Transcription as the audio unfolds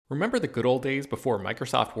Remember the good old days before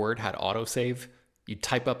Microsoft Word had autosave? You'd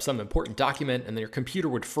type up some important document and then your computer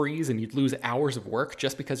would freeze and you'd lose hours of work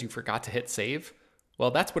just because you forgot to hit save?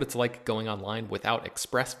 Well, that's what it's like going online without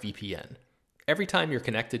ExpressVPN. Every time you're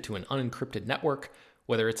connected to an unencrypted network,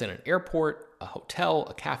 whether it's in an airport, a hotel,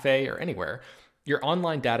 a cafe, or anywhere, your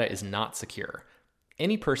online data is not secure.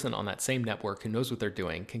 Any person on that same network who knows what they're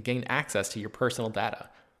doing can gain access to your personal data.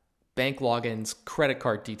 Bank logins, credit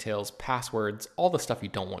card details, passwords, all the stuff you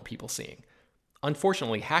don't want people seeing.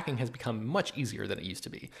 Unfortunately, hacking has become much easier than it used to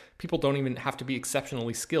be. People don't even have to be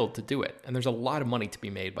exceptionally skilled to do it, and there's a lot of money to be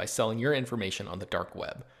made by selling your information on the dark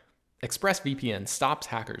web. ExpressVPN stops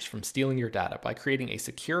hackers from stealing your data by creating a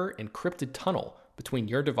secure, encrypted tunnel between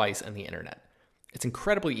your device and the internet. It's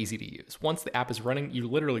incredibly easy to use. Once the app is running, you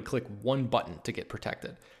literally click one button to get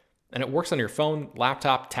protected. And it works on your phone,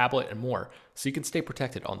 laptop, tablet, and more, so you can stay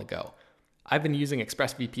protected on the go. I've been using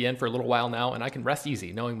ExpressVPN for a little while now, and I can rest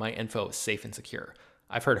easy knowing my info is safe and secure.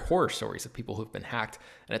 I've heard horror stories of people who've been hacked,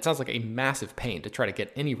 and it sounds like a massive pain to try to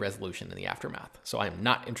get any resolution in the aftermath, so I am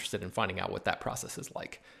not interested in finding out what that process is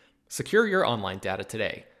like. Secure your online data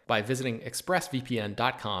today by visiting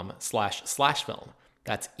expressvpn.com/film.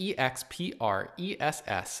 That's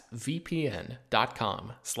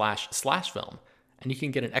expressvpn.com//film, and you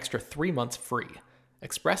can get an extra 3 months free.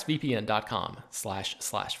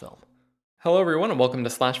 expressvpn.com//film. Hello, everyone, and welcome to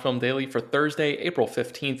Slash Film Daily for Thursday, April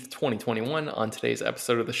 15th, 2021. On today's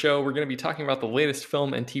episode of the show, we're going to be talking about the latest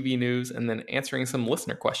film and TV news and then answering some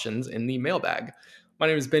listener questions in the mailbag. My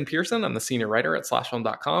name is Ben Pearson. I'm the senior writer at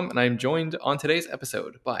slashfilm.com, and I'm joined on today's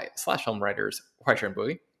episode by Slash Film writers Hoai-Tran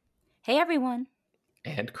Bui. Hey, everyone.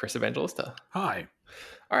 And Chris Evangelista. Hi.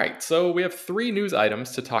 All right, so we have 3 news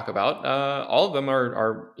items to talk about. All of them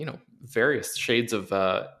are various shades of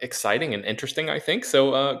exciting and interesting, I think.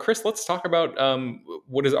 So, Chris, let's talk about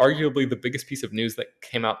what is arguably the biggest piece of news that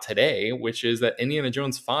came out today, which is that Indiana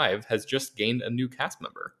Jones 5 has just gained a new cast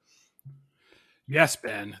member. Yes,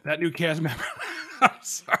 Ben, that new cast member. I'm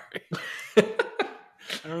sorry.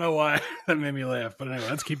 I don't know why that made me laugh, but anyway,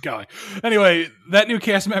 let's keep going. Anyway, that new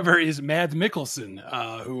cast member is Mads Mikkelsen,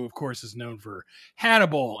 who, of course, is known for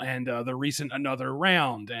Hannibal and the recent Another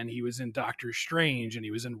Round, and he was in Doctor Strange, and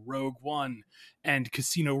he was in Rogue One and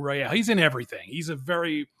Casino Royale. He's in everything. He's a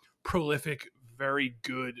very prolific, very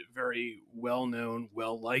good, very well-known,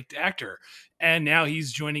 well-liked actor, and now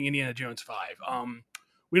he's joining Indiana Jones 5.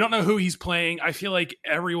 We don't know who he's playing. I feel like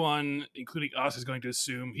everyone, including us, is going to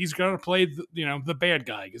assume he's going to play, the bad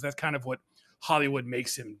guy, because that's kind of what Hollywood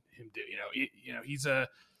makes him do. He's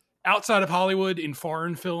outside of Hollywood in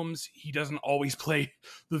foreign films. He doesn't always play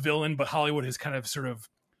the villain, but Hollywood has kind of sort of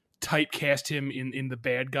typecast him in the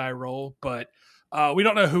bad guy role. But we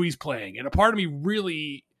don't know who he's playing, and a part of me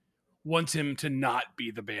really wants him to not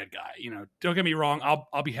be the bad guy. Don't get me wrong.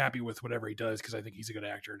 I'll be happy with whatever he does because I think he's a good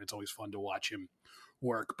actor, and it's always fun to watch him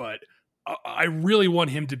work, but I really want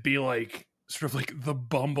him to be like sort of like the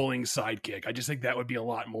bumbling sidekick. I just think that would be a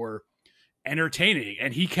lot more entertaining,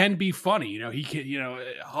 and he can be funny. He can.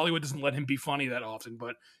 Hollywood doesn't let him be funny that often,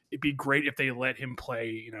 but it'd be great if they let him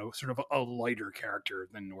play, sort of a lighter character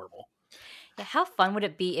than normal. Yeah, how fun would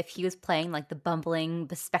it be if he was playing like the bumbling,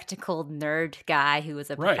 bespectacled nerd guy who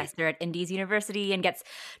was a professor at Indy's University and gets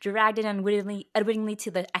dragged in unwittingly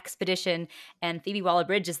to the expedition, and Phoebe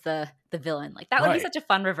Waller-Bridge is the villain. Like that would be such a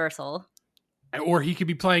fun reversal. Or he could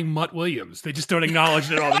be playing Mutt Williams. They just don't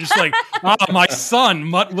acknowledge it at all. They're just like, my son,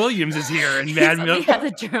 Mutt Williams, is here. And He has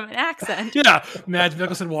a German accent. Yeah, Mads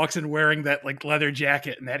Mikkelsen walks in wearing that like leather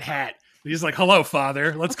jacket and that hat. He's like, hello,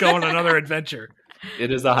 father. Let's go on another adventure.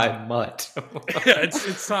 It is I, Mutt. Yeah, it's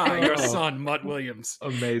your son, Mutt Williams.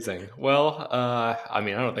 Amazing. Well, I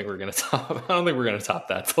don't think we're gonna top. I don't think we're gonna top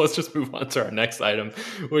that. So let's just move on to our next item,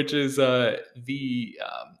 which is I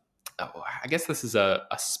guess this is a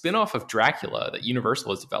spin-off of Dracula that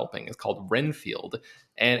Universal is developing. It's called Renfield,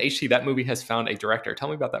 and HT, that movie has found a director. Tell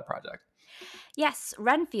me about that project. Yes,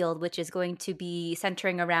 Renfield, which is going to be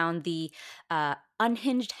centering around the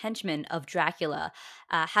unhinged henchman of Dracula,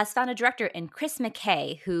 has found a director in Chris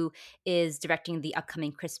McKay, who is directing the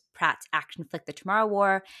upcoming Chris Pratt action flick The Tomorrow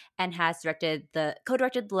War, and has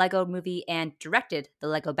co-directed the Lego movie and directed the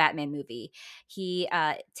Lego Batman movie. He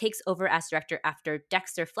takes over as director after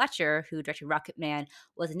Dexter Fletcher, who directed Rocketman,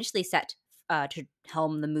 was initially set to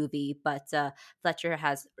helm the movie, but Fletcher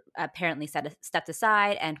has apparently stepped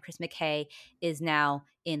aside, and Chris McKay is now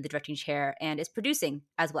in the directing chair and is producing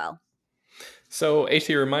as well. So,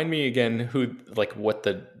 AC, remind me again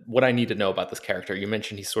what I need to know about this character. You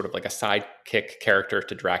mentioned he's sort of like a sidekick character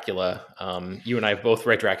to Dracula. You and I have both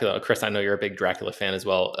read Dracula. Chris, I know you're a big Dracula fan as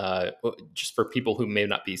well. Just for people who may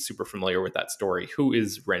not be super familiar with that story, who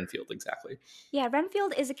is Renfield exactly? Yeah,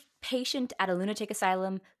 Renfield is a patient at a lunatic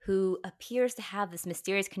asylum who appears to have this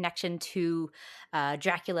mysterious connection to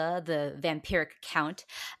Dracula, the vampiric count.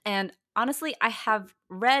 And honestly, I have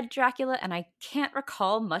read Dracula and I can't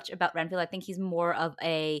recall much about Renfield. I think he's more of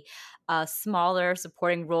a smaller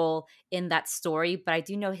supporting role in that story, but I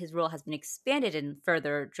do know his role has been expanded in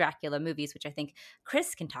further Dracula movies, which I think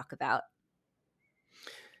Chris can talk about.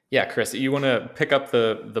 Yeah, Chris, you want to pick up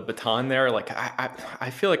the baton there? Like, I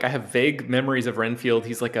feel like I have vague memories of Renfield.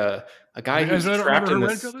 He's like a guy You guys who's don't trapped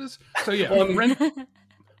remember in who this. Renfield is? So yeah, Go ahead.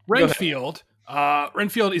 Renfield.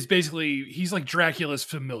 Renfield is basically he's like Dracula's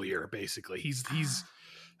familiar. Basically, he's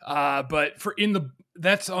but for in the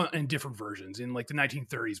that's in different versions. In like the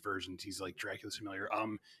 1930s versions, he's like Dracula's familiar.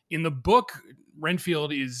 In the book,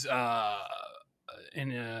 Renfield is an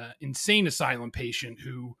insane asylum patient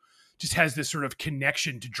who just has this sort of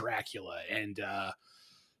connection to Dracula, and yeah,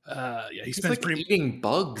 he He's spends like pretty eating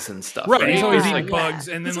bugs and stuff. right. He's always Yeah, eating bugs,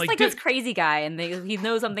 and then He's just like this crazy guy, and he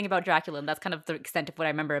knows something about Dracula, and that's kind of the extent of what I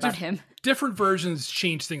remember about him. different versions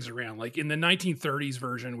change things around. Like in the 1930s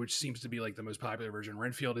version, which seems to be like the most popular version,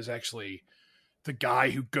 Renfield is actually the guy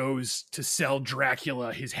who goes to sell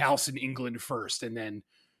Dracula his house in England first, and then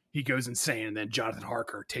he goes insane, and then Jonathan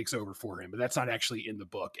Harker takes over for him. But that's not actually in the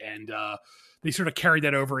book, and they sort of carried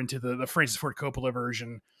that over into the Francis Ford Coppola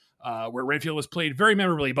version, where Renfield was played very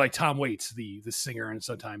memorably by Tom Waits, the singer and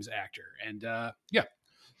sometimes actor. And yeah,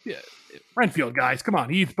 Renfield, guys, come on,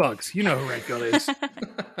 he eats bugs. You know who Renfield is.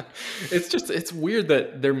 It's weird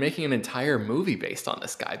that they're making an entire movie based on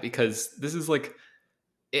this guy, because this is like,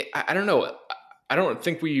 I don't know. I don't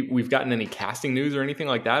think we've gotten any casting news or anything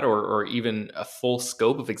like that, or even a full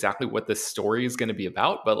scope of exactly what this story is going to be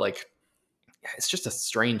about. But like, it's just a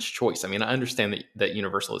strange choice. I mean, I understand that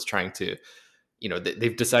Universal is trying to,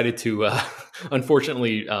 they've decided to,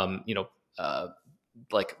 unfortunately,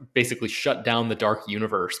 like basically shut down the Dark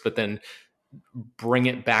Universe, but then bring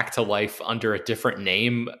it back to life under a different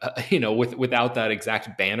name, without that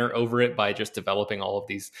exact banner over it, by just developing all of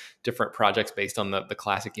these different projects based on the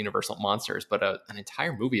classic Universal monsters. But an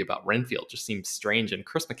entire movie about Renfield just seems strange. And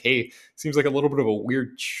Chris McKay seems like a little bit of a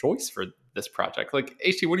weird choice for this project. Like,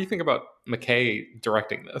 HT, what do you think about McKay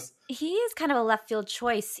directing this? He is kind of a left field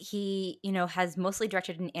choice. He, has mostly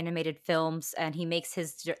directed in animated films, and he makes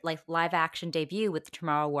his live action debut with the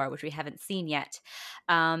Tomorrow War, which we haven't seen yet.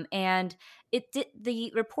 And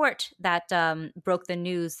the report that broke the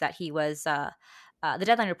news that he was the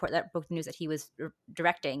Deadline report that broke the news that he was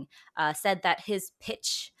directing said that his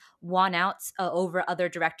pitch won out over other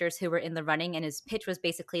directors who were in the running, and his pitch was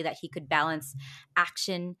basically that he could balance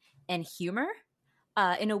action and humor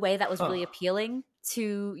in a way that was really appealing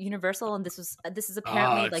to Universal, and this is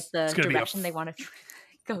apparently like the direction they want to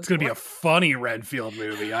go. It's going to be a funny Renfield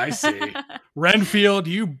movie. I see. Renfield,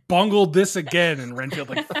 you bungled this again, and Renfield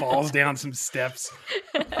like falls down some steps.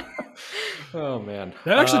 Oh man,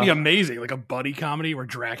 that'd actually be amazing, like a buddy comedy where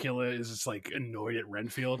Dracula is just like annoyed at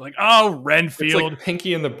Renfield, like, oh, Renfield, it's like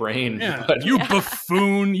Pinky and the Brain. Yeah, but... you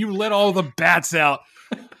buffoon, you let all the bats out.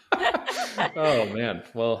 Oh man,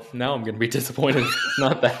 well now I'm gonna be disappointed it's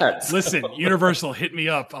not that. So. Listen, Universal, hit me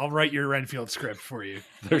up, I'll write your Renfield script for you.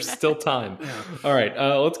 There's still time. Yeah. All right,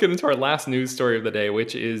 let's get into our last news story of the day,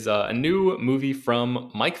 which is a new movie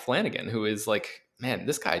from Mike Flanagan, who is like, man,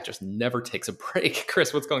 this guy just never takes a break.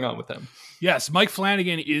 Chris, what's going on with him? Yes, Mike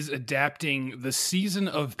Flanagan is adapting The Season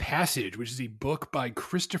of Passage, which is a book by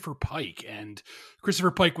Christopher Pike. And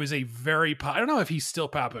Christopher Pike was a very I don't know if he's still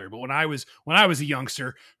popular, but when I was a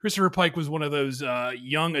youngster, Christopher Pike was one of those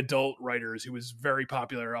young adult writers who was very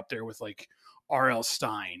popular, up there with like R.L.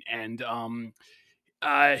 Stine. And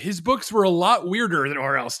his books were a lot weirder than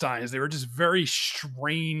R.L. Stine's. They were just very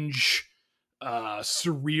strange,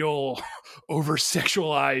 surreal,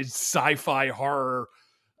 over-sexualized sci-fi horror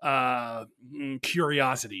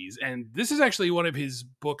curiosities. And this is actually one of his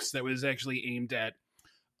books that was actually aimed at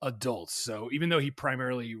adults. So even though he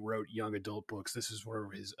primarily wrote young adult books, this is one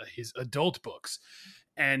of his adult books.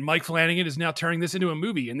 And Mike Flanagan is now turning this into a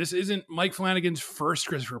movie. And this isn't Mike Flanagan's first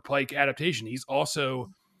Christopher Pike adaptation. He's also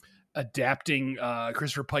adapting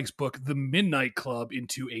Christopher Pike's book, The Midnight Club,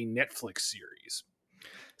 into a Netflix series.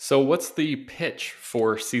 So what's the pitch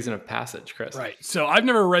for Season of Passage, Chris? Right. So I've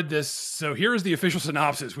never read this. So here is the official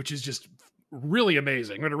synopsis, which is just really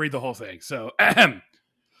amazing. I'm going to read the whole thing. So,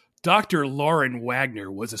 Dr. Lauren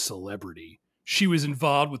Wagner was a celebrity. She was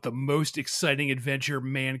involved with the most exciting adventure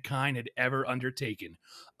mankind had ever undertaken,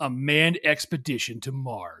 a manned expedition to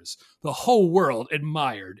Mars. The whole world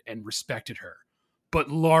admired and respected her. But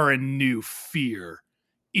Lauren knew fear.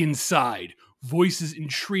 Inside, voices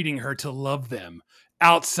entreating her to love them.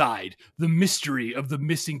 Outside, the mystery of the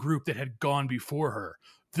missing group that had gone before her,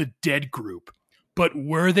 the dead group. But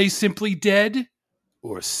were they simply dead?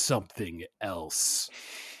 Or something else?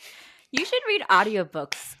 You should read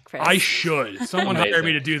audiobooks, Chris. I should. Someone hire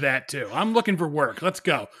me to do that too. I'm looking for work. Let's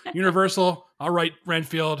go. Universal, I'll write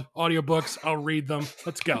Renfield audiobooks. I'll read them.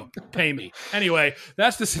 Let's go. Pay me. Anyway,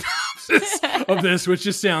 that's the synopsis of this, which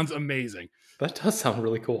just sounds amazing. That does sound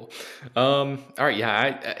really cool. All right,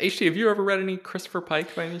 yeah. HT, have you ever read any Christopher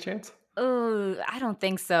Pike by any chance? Oh, I don't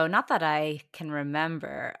think so. Not that I can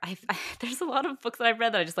remember. There's a lot of books that I've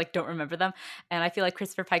read that I just like don't remember them, and I feel like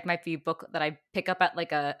Christopher Pike might be a book that I pick up at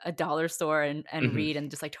like a dollar store and read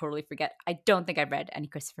and just like totally forget. I don't think I've read any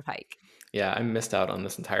Christopher Pike. Yeah, I missed out on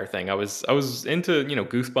this entire thing. I was into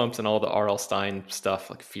Goosebumps and all the R.L. Stine stuff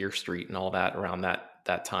like Fear Street and all that around that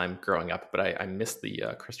time growing up, but I missed the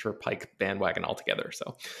Christopher Pike bandwagon altogether.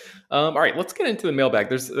 So, all right, let's get into the mailbag.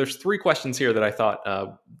 There's 3 questions here that I thought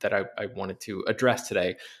that I wanted to address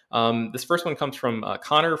today. This first one comes from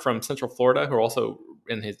Connor from Central Florida, who also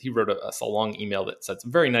he wrote us a long email that said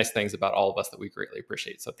some very nice things about all of us that we greatly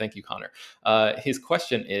appreciate. So thank you, Connor. His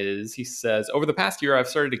question is, he says, over the past year, I've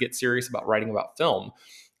started to get serious about writing about film.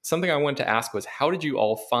 Something I wanted to ask was, how did you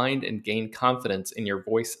all find and gain confidence in your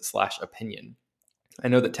voice/opinion? I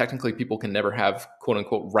know that technically people can never have quote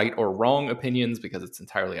unquote right or wrong opinions because it's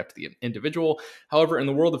entirely up to the individual. However, in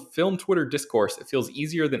the world of film Twitter discourse, it feels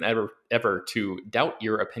easier than ever to doubt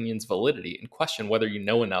your opinion's validity and question whether you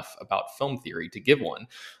know enough about film theory to give one.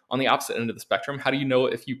 On the opposite end of the spectrum, how do you know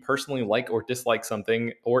if you personally like or dislike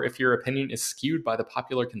something, or if your opinion is skewed by the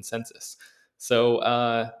popular consensus? So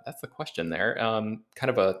that's the question there. Kind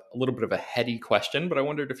of a little bit of a heady question, but I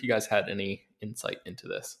wondered if you guys had any insight into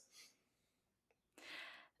this.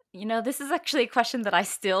 This is actually a question that I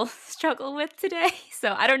still struggle with today.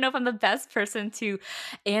 So I don't know if I'm the best person to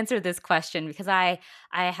answer this question because I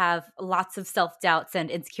have lots of self-doubts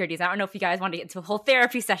and insecurities. I don't know if you guys want to get into a whole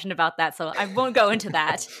therapy session about that, so I won't go into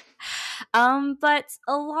that. But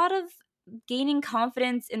a lot of gaining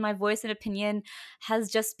confidence in my voice and opinion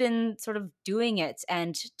has just been sort of doing it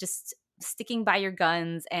and just sticking by your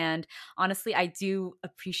guns. And honestly, I do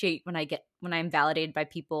appreciate when I'm validated by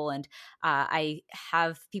people, and I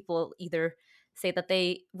have people either say that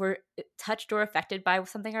they were touched or affected by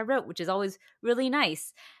something I wrote, which is always really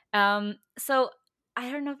nice. So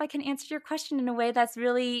I don't know if I can answer your question in a way that's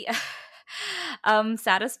really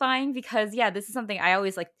satisfying, because this is something I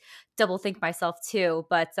always like double think myself too.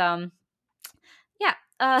 But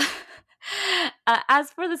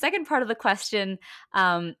as for the second part of the question,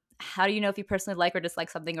 how do you know if you personally like or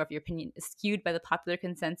dislike something, or if your opinion is skewed by the popular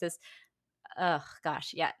consensus? Oh,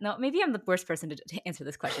 gosh. Yeah. No, maybe I'm the worst person to answer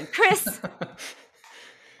this question. Chris!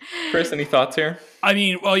 Chris, any thoughts here? I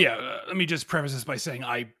mean, well, yeah, let me just preface this by saying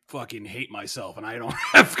I fucking hate myself and I don't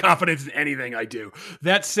have confidence in anything I do.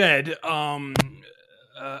 That said, the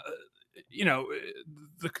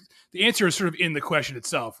answer is sort of in the question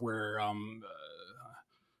itself, where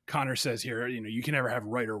Connor says here, you can never have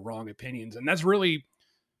right or wrong opinions. And that's really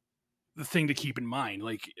the thing to keep in mind.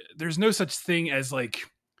 Like, there's no such thing as like,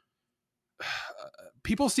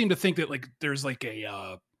 people seem to think that like there's like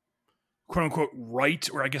a quote unquote right,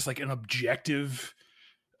 or I guess like an objective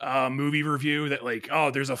movie review, that like,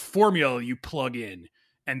 oh, there's a formula you plug in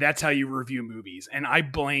and that's how you review movies. And I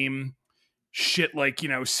blame shit like,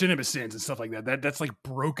 CinemaSins and stuff like that. That's like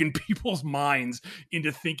broken people's minds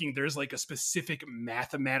into thinking there's like a specific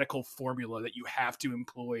mathematical formula that you have to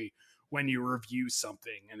employ when you review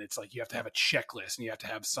something. And it's like, you have to have a checklist and you have to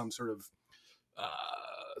have some sort of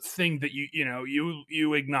thing that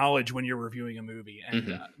you acknowledge when you're reviewing a movie.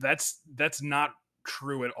 And that's not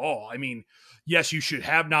true at all. I mean, yes, you should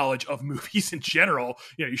have knowledge of movies in general.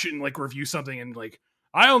 You shouldn't like review something and like,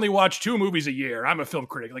 I only watch 2 movies a year, I'm a film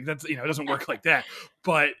critic. Like, that's, it doesn't work like that.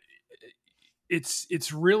 But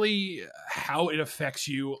it's really how it affects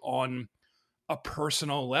you on a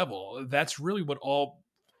personal level. That's really what all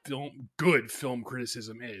good film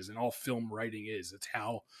criticism is, and all film writing is. It's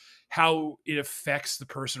how it affects the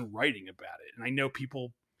person writing about it. And I know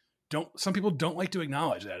some people don't like to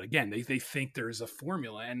acknowledge that. Again, they think there's a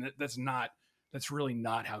formula, and that's really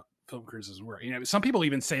not how film criticism works. Some people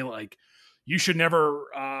even say like, you should never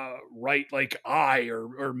write like I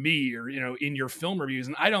or me or, in your film reviews.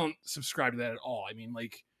 And I don't subscribe to that at all. I mean,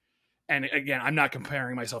 like, and again, I'm not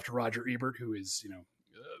comparing myself to Roger Ebert, who is,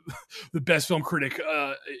 the best film critic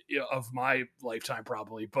of my lifetime,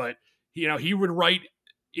 probably. But he would write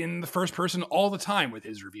in the first person all the time with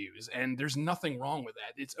his reviews, and there's nothing wrong with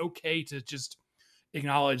that. It's okay to just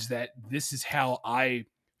acknowledge that this is how I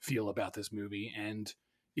feel about this movie, and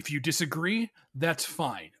if you disagree, that's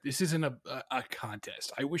fine. This isn't a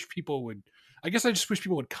contest. I just wish people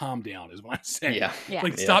would calm down, is what I'm saying. Yeah.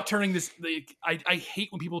 Stop turning this. I hate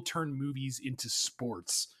when people turn movies into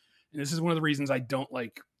sports. And this is one of the reasons I don't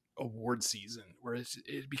like award season, where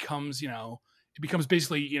it becomes,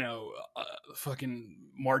 basically, fucking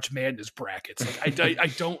March Madness brackets. Like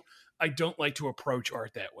I don't like to approach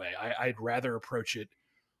art that way. I'd rather approach it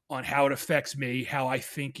on how it affects me, how I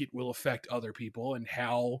think it will affect other people, and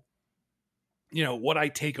how, what I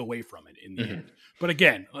take away from it in the end. But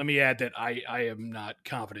again, let me add that I am not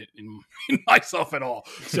confident in myself at all.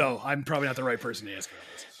 So I'm probably not the right person to ask about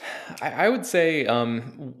this. I would say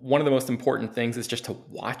one of the most important things is just to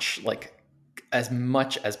watch like as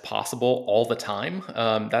much as possible all the time.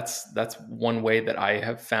 That's one way that I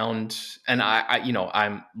have found, and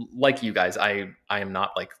I'm like you guys, I am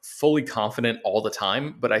not like fully confident all the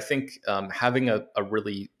time, but I think having a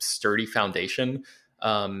really sturdy foundation,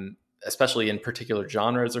 especially in particular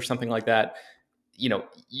genres or something like that,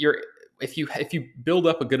 if you build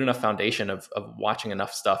up a good enough foundation of watching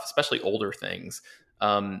enough stuff, especially older things,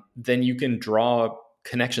 then you can draw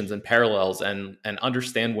connections and parallels and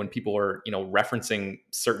understand when people are, referencing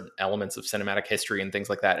certain elements of cinematic history and things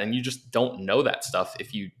like that. And you just don't know that stuff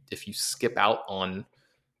if you skip out on,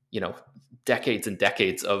 decades and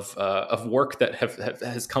decades of work that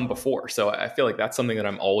has come before. So I feel like that's something that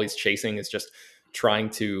I'm always chasing, is just trying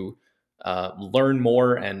to learn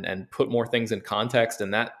more and put more things in context.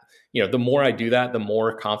 And that, the more I do that, the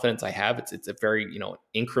more confidence I have. It's a very,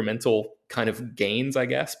 incremental kind of gains, I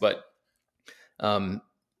guess. But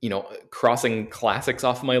crossing classics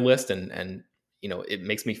off my list and it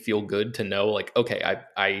makes me feel good to know, like, okay,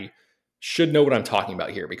 I should know what I'm talking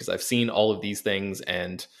about here because I've seen all of these things,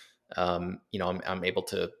 and I'm able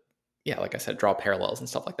to, like I said, draw parallels and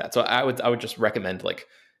stuff like that. So I would just recommend, like,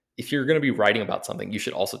 if you're going to be writing about something, you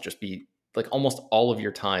should also just be like, almost all of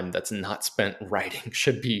your time that's not spent writing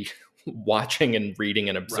should be watching and reading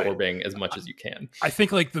and absorbing as much as you can. I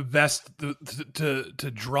think like the best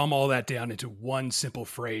to drum all that down into one simple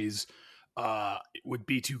phrase would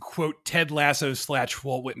be to quote Ted Lasso /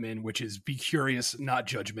 Walt Whitman, which is be curious, not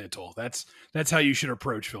judgmental. That's how you should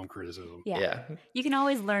approach film criticism. Yeah. You can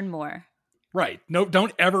always learn more. Right. No,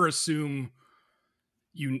 don't ever assume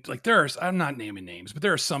I'm not naming names, but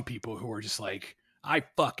there are some people who are just like, I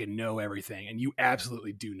fucking know everything, and you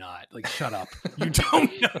absolutely do not. Like, shut up. You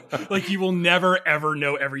don't know. Like, you will never, ever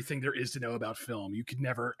know everything there is to know about film. You could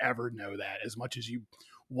never, ever know that. As much as you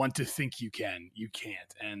want to think you can, you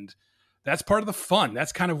can't. And that's part of the fun.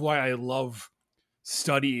 That's kind of why I love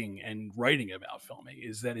studying and writing about filming,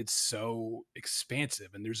 is that it's so expansive,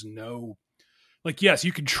 and there's no... Like, yes,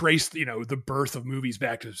 you can trace, the birth of movies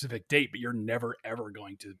back to a specific date, but you're never, ever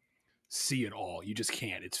going to see it all. You just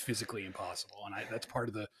can't. It's physically impossible. And that's part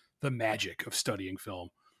of the magic of studying film.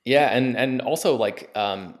 Yeah. And also, like,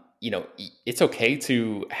 it's okay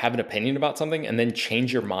to have an opinion about something and then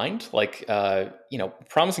change your mind. Like,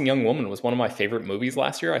 Promising Young Woman was one of my favorite movies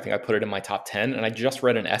last year. I think I put it in my top 10, and I just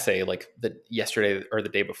read an essay like yesterday or the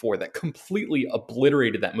day before that completely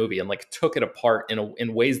obliterated that movie and like took it apart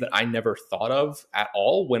in ways that I never thought of at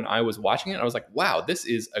all when I was watching it. I was like, wow, this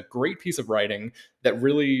is a great piece of writing that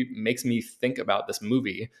really makes me think about this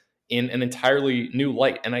movie in an entirely new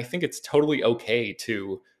light. And I think it's totally okay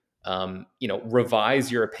to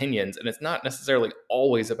revise your opinions, and it's not necessarily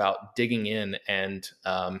always about digging in and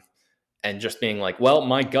just being like, well,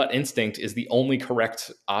 my gut instinct is the only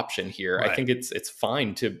correct option here. Right. I think it's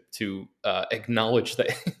fine to acknowledge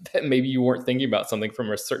that that maybe you weren't thinking about something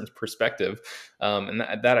from a certain perspective, and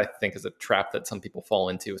that I think is a trap that some people fall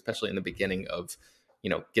into, especially in the beginning of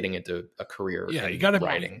getting into a career. Yeah, you got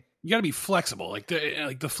to be flexible. Like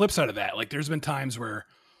the flip side of that, like there's been times where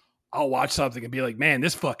I'll watch something and be like, man,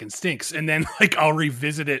 this fucking stinks. And then like, I'll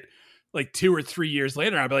revisit it like 2 or 3 years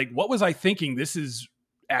later. And I'll be like, what was I thinking? This is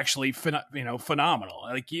actually, phenomenal.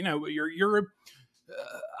 Like,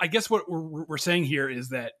 I guess what we're saying here is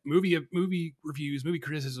that movie reviews, movie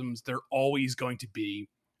criticisms, they're always going to be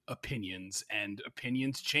opinions, and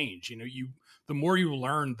opinions change. The more you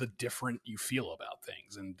learn, the different you feel about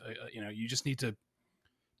things. And, you just need to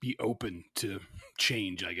be open to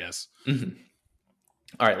change, I guess. Mm-hmm.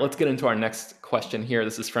 All right, let's get into our next question here.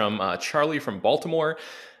 This is from Charlie from Baltimore.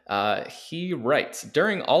 He writes,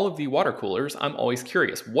 during all of the water coolers, I'm always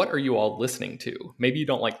curious, what are you all listening to? Maybe you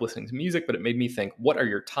don't like listening to music, but it made me think, what are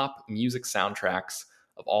your top music soundtracks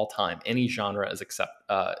of all time. Any genre is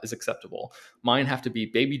acceptable. Mine have to be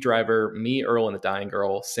Baby Driver, Me, Earl and the Dying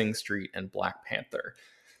Girl, Sing Street, and Black Panther.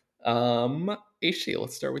 HC,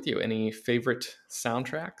 let's start with you. Any favorite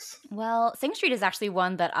soundtracks? Well, Sing Street is actually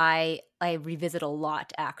one that I revisit a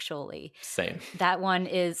lot, actually. Same. That one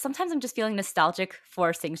is, sometimes I'm just feeling nostalgic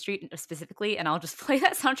for Sing Street specifically, and I'll just play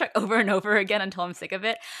that soundtrack over and over again until I'm sick of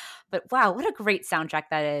it. But wow, what a great soundtrack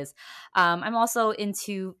that is. I'm also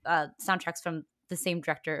into soundtracks from the same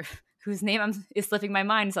director whose name is slipping my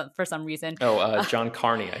mind for some reason. John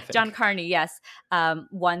Carney, I think. John Carney, yes.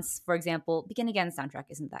 Once, for example, Begin Again soundtrack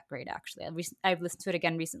isn't that great, actually. I've listened to it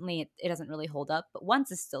again recently. It doesn't really hold up, but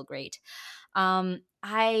Once is still great.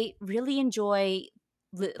 I really enjoy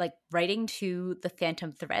writing to the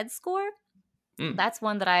Phantom Thread score. That's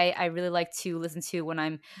one that I really like to listen to when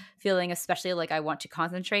I'm feeling especially like I want to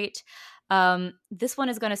concentrate. This one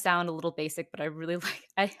is going to sound a little basic, but I really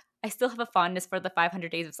like I still have a fondness for the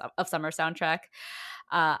 500 Days of Summer soundtrack.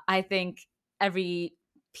 I think every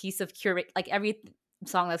piece of every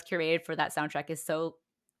song that's curated for that soundtrack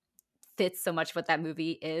fits so much what that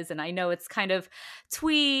movie is. And I know it's kind of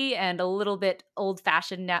twee and a little bit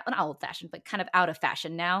old-fashioned now. Not old-fashioned, but kind of out of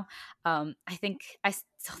fashion now. I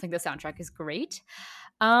still think the soundtrack is great.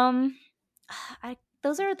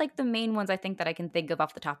 Those are like the main ones I think that I can think of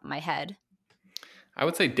off the top of my head. I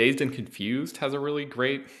would say Dazed and Confused has a really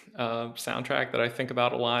great soundtrack that I think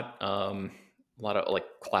about a lot. A lot of like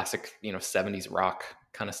classic, 70s rock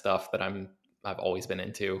kind of stuff that I've always been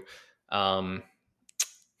into.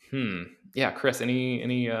 Yeah, Chris,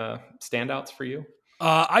 any standouts for you?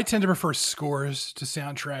 I tend to prefer scores to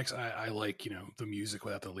soundtracks. I like, the music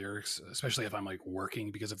without the lyrics, especially if I'm like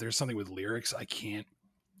working, because if there's something with lyrics, I can't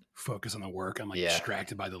focus on the work. I'm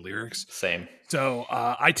distracted by the lyrics. Same. So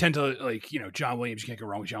I tend to like, John Williams. You can't go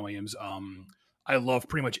wrong with John Williams. I love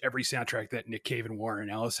pretty much every soundtrack that Nick Cave and Warren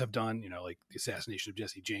Ellis have done. Like The Assassination of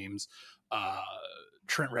Jesse James,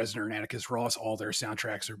 Trent Reznor and Atticus Ross. All their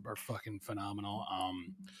soundtracks are fucking phenomenal.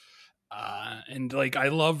 And like I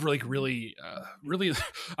love like really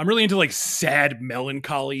I'm really into like sad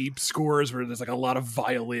melancholy scores where there's like a lot of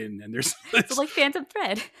violin and there's so like Phantom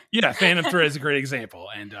Thread. Yeah, Phantom Thread is a great example.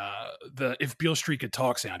 And the If Beale Street Could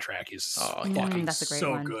Talk soundtrack is fucking that's a great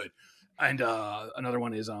so one. good. And another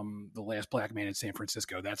one is The Last Black Man in San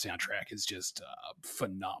Francisco. That soundtrack is just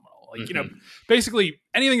phenomenal. Like basically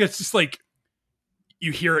anything that's just like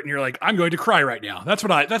you hear it and you're like, I'm going to cry right now. That's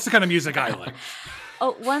the kind of music I like.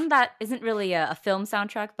 Oh, one that isn't really a film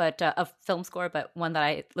soundtrack, but a film score, but one that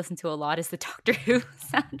I listen to a lot is the Doctor Who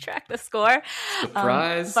soundtrack, the score.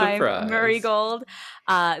 Surprise. By Murray Gold.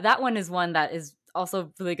 That one is one that is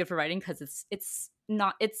also really good for writing because it's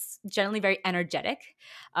generally very energetic.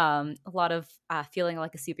 A lot of feeling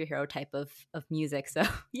like a superhero type of music. So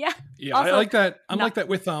yeah. Yeah, also, I like that. I'm like that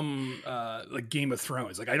with like Game of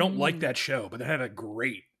Thrones. Like I don't like that show, but it had a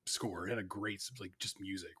great score. It had a great like just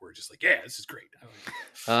music where it's just like, yeah, this is great.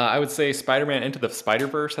 I would say Spider-Man Into the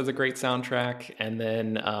Spider-Verse has a great soundtrack, and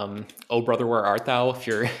then Oh Brother Where Art Thou, if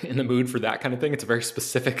you're in the mood for that kind of thing. It's a very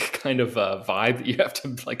specific kind of vibe that you have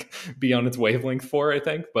to like be on its wavelength for, I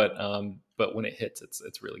think, but when it hits,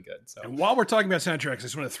 it's really good. So, and while we're talking about soundtracks, I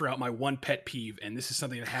just want to throw out my one pet peeve, and this is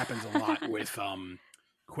something that happens a lot with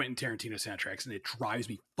Quentin Tarantino soundtracks, and it drives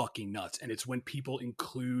me fucking nuts, and it's when people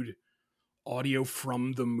include audio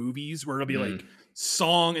from the movies where it'll be like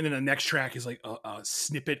song and then the next track is like a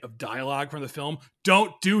snippet of dialogue from the film.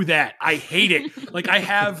 Don't do that. I hate it. Like I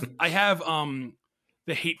have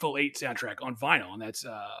the Hateful Eight soundtrack on vinyl, and that's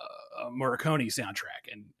a Morricone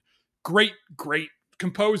soundtrack, and great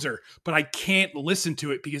composer, but I can't listen to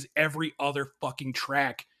it because every other fucking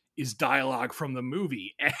track is dialogue from the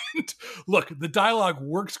movie. And look, the dialogue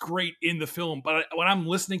works great in the film, but when I'm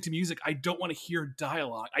listening to music, I don't want to hear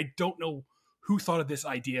dialogue. I don't know who thought of this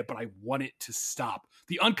idea, but I want it to stop.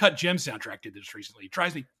 The Uncut Gems soundtrack did this recently. It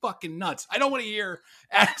drives me fucking nuts. I don't want to hear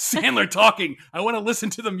Adam Sandler talking. I want to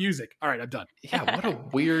listen to the music. All right, I'm done. Yeah, what a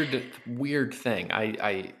weird thing.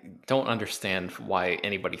 I don't understand why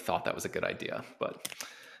anybody thought that was a good idea, but...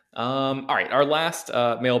 all right, our last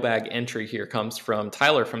mailbag entry here comes from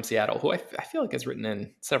Tyler from Seattle, who I feel like has written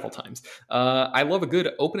in several times. I love a good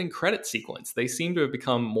opening credit sequence. They seem to have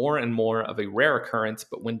become more and more of a rare occurrence,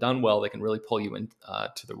 but when done well, they can really pull you in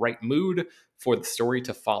to the right mood for the story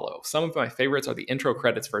to follow. Some of my favorites are the intro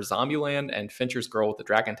credits for Zombieland and Fincher's Girl with the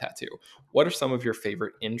Dragon Tattoo. What are some of your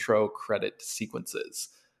favorite intro credit sequences?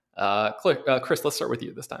 Chris, let's start with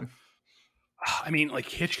you this time. I mean, like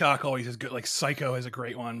Hitchcock always is good. Like Psycho has a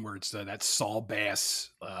great one where it's that Saul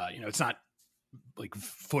Bass. It's not like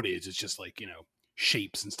footage; it's just like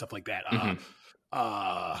shapes and stuff like that.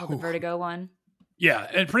 The Vertigo one. Yeah,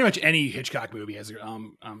 and pretty much any Hitchcock movie has.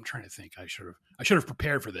 I'm trying to think. I should have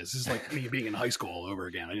prepared for this. This is like me being in high school all over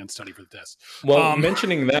again. I didn't study for the test. Well,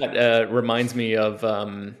 mentioning that reminds me of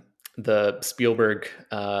the Spielberg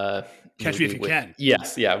Catch Me If You Can.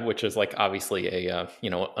 Yes, yeah, which is like obviously a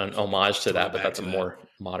an homage to that, but that's a more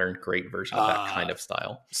modern, great version of that kind of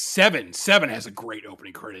style. Seven has a great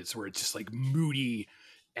opening credits where it's just like moody.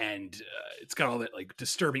 And it's got all that like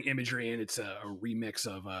disturbing imagery, and it's a remix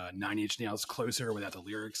of 9 Inch Nails Closer without the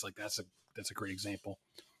lyrics. Like that's a great example.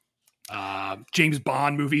 James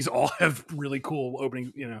Bond movies all have really cool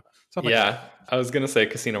opening, stuff like that. I was gonna say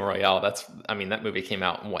Casino Royale. That movie came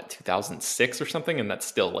out in 2006 or something, and that's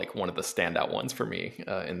still like one of the standout ones for me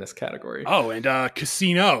in this category. Oh, and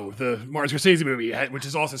Casino, the Martin Scorsese movie, which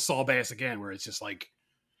is also Saul Bass again, where it's just like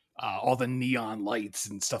all the neon lights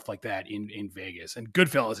and stuff like that in Vegas. And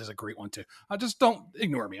Goodfellas is a great one too. Just don't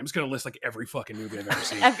ignore me. I'm just going to list like every fucking movie I've ever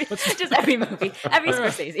seen. Just every movie. Every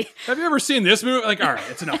Scorsese. Have you ever seen this movie? Like, all right,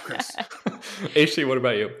 it's enough, Chris. HC, what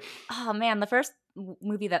about you? Oh man, the first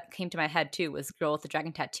movie that came to my head too was Girl with the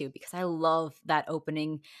Dragon Tattoo, because I love that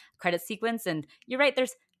opening credit sequence. And you're right,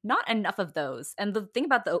 there's not enough of those. And the thing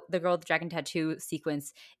about the Girl with the Dragon Tattoo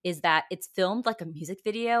sequence is that it's filmed like a music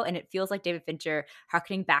video, and it feels like David Fincher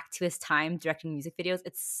harkening back to his time directing music videos.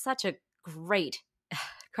 It's such a great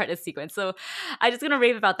credit sequence. So I'm just going to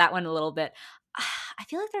rave about that one a little bit. I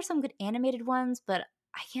feel like there's some good animated ones, but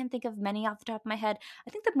I can't think of many off the top of my head. I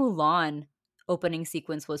think the Mulan opening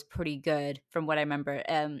sequence was pretty good from what I remember.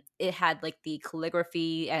 It had like the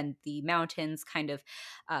calligraphy, and the mountains kind of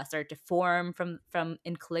started to form from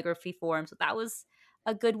in calligraphy form. So that was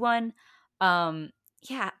a good one.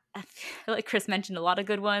 Yeah, I feel like Chris mentioned a lot of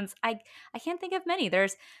good ones. I can't think of many.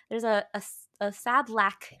 There's a sad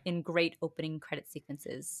lack in great opening credit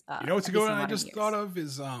sequences. What's a good one I just thought of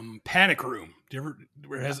is Panic Room. Do you ever?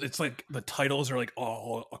 Where it's like the titles are like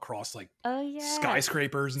all across like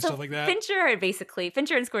skyscrapers and stuff like that. Fincher and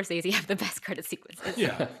Scorsese have the best credit sequences.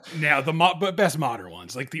 Yeah. Now but best modern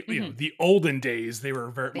ones, like the the olden days, they were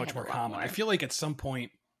very much more common. I feel like at some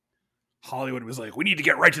point Hollywood was like, we need to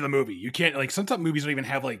get right to the movie. You can't, like, sometimes movies don't even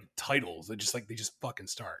have like titles. They just fucking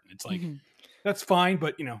start. And it's like, that's fine,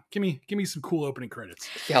 but give me some cool opening credits.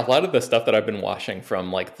 Yeah, a lot of the stuff that I've been watching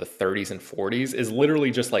from like the 30s and 40s is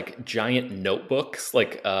literally just like giant notebooks,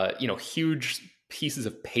 like huge pieces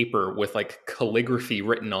of paper with like calligraphy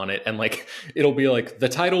written on it, and like it'll be like the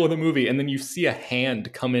title of the movie, and then you see a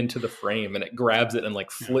hand come into the frame and it grabs it and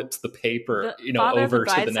like flips the paper over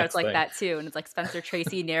to the next thing. Like that too, and it's like Spencer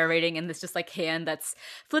Tracy narrating, and this just like hand that's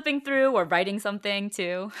flipping through or writing something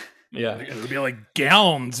too. Yeah, it'll be like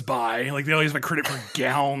gowns by, like they always have a credit for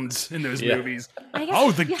gowns in those movies.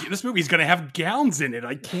 This movie's gonna have gowns in it.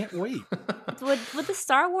 I can't wait. Would the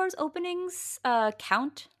Star Wars openings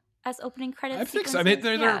count as opening credits? I think so. I mean,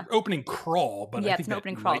 they're opening crawl, but I think it's an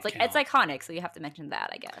opening crawl. It's iconic, so you have to mention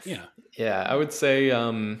that, I guess. Yeah. I would say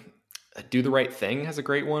 "Do the Right Thing" has a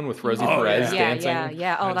great one with Rosie Perez dancing.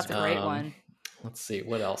 Yeah. Oh, that's a great one. Let's see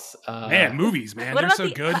what else. Movies, man, they're so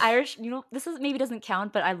good. The Irish, this maybe doesn't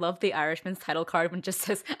count, but I love the Irishman's title card when it just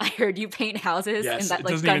says, "I heard you paint houses," and that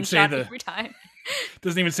like gunshot every time.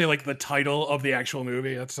 Doesn't even say like the title of the actual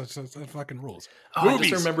movie. That fucking rules. Oh, I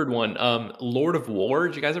just remembered one. Lord of War.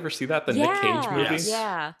 Did you guys ever see that? The Nick Cage movie. Yes.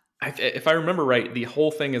 Yeah. If I remember right, the whole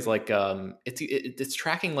thing is like it's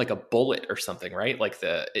tracking like a bullet or something, right? Like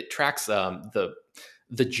it tracks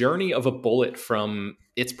the journey of a bullet from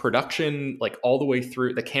its production, like all the way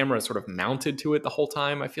through. The camera is sort of mounted to it the whole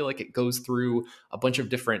time. I feel like it goes through a bunch of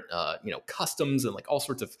different customs and like all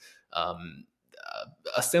sorts of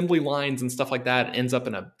assembly lines and stuff like that. It ends up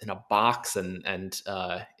in a box and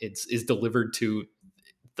is delivered to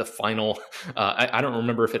the final. I don't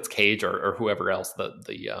remember if it's Cage or whoever else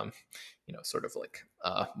the sort of like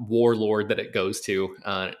warlord that it goes to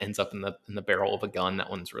ends up in the barrel of a gun. That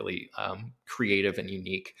one's really creative and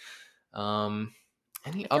unique.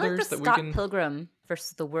 Any others that we can? Scott Pilgrim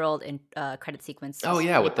versus the World in credit sequence. Oh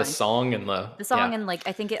yeah, with the song and the song and like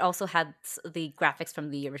I think it also had the graphics from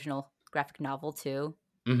the original graphic novel too.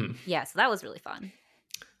 Mm-hmm. Yeah, so that was really fun.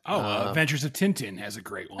 Adventures of Tintin has a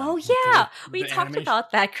great one. Oh yeah, we talked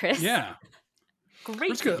about that, Chris. Yeah,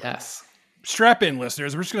 great. Yes. Strap in,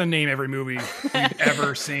 listeners. We're just going to name every movie we've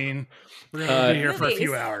ever seen. We're going to be here for a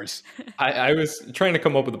few hours. I was trying to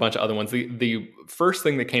come up with a bunch of other ones. The first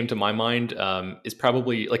thing that came to my mind is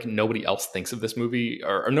probably like nobody else thinks of this movie,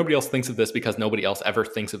 or nobody else thinks of this because nobody else ever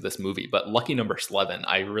thinks of this movie. But Lucky Number 11,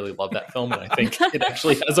 I really love that film, and I think it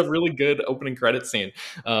actually has a really good opening credit scene.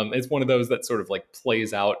 It's one of those that sort of like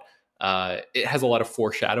plays out It has a lot of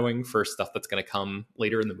foreshadowing for stuff that's going to come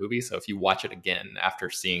later in the movie. So if you watch it again after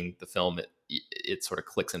seeing the film, it sort of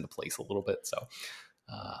clicks into place a little bit. So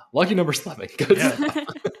lucky number Slevin. Good stuff.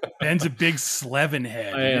 Ben's a big Slevin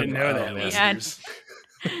head. I didn't know that, listeners.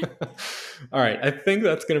 All right, I think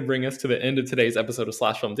that's going to bring us to the end of today's episode of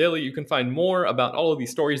Slash Film Daily. You can find more about all of these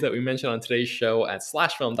stories that we mentioned on today's show at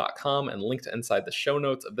slashfilm.com and linked inside the show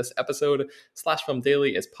notes of this episode. Slash Film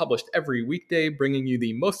Daily is published every weekday, bringing you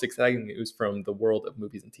the most exciting news from the world of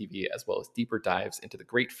movies and TV, as well as deeper dives into the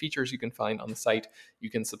great features you can find on the site. You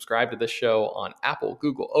can subscribe to this show on Apple,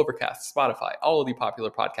 Google, Overcast, Spotify, all of the popular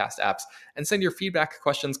podcast apps, and send your feedback,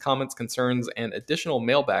 questions, comments, concerns, and additional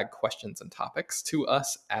mailbag questions and topics to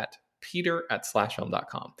us at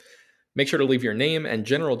peter@slashfilm.com. Make sure to leave your name and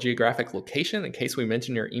general geographic location in case we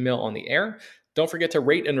mention your email on the air. Don't forget to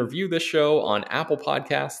rate and review this show on Apple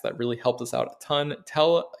Podcasts. That really helped us out a ton.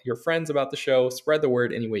 Tell your friends about the show. Spread the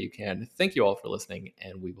word any way you can. Thank you all for listening,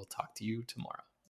 and we will talk to you tomorrow.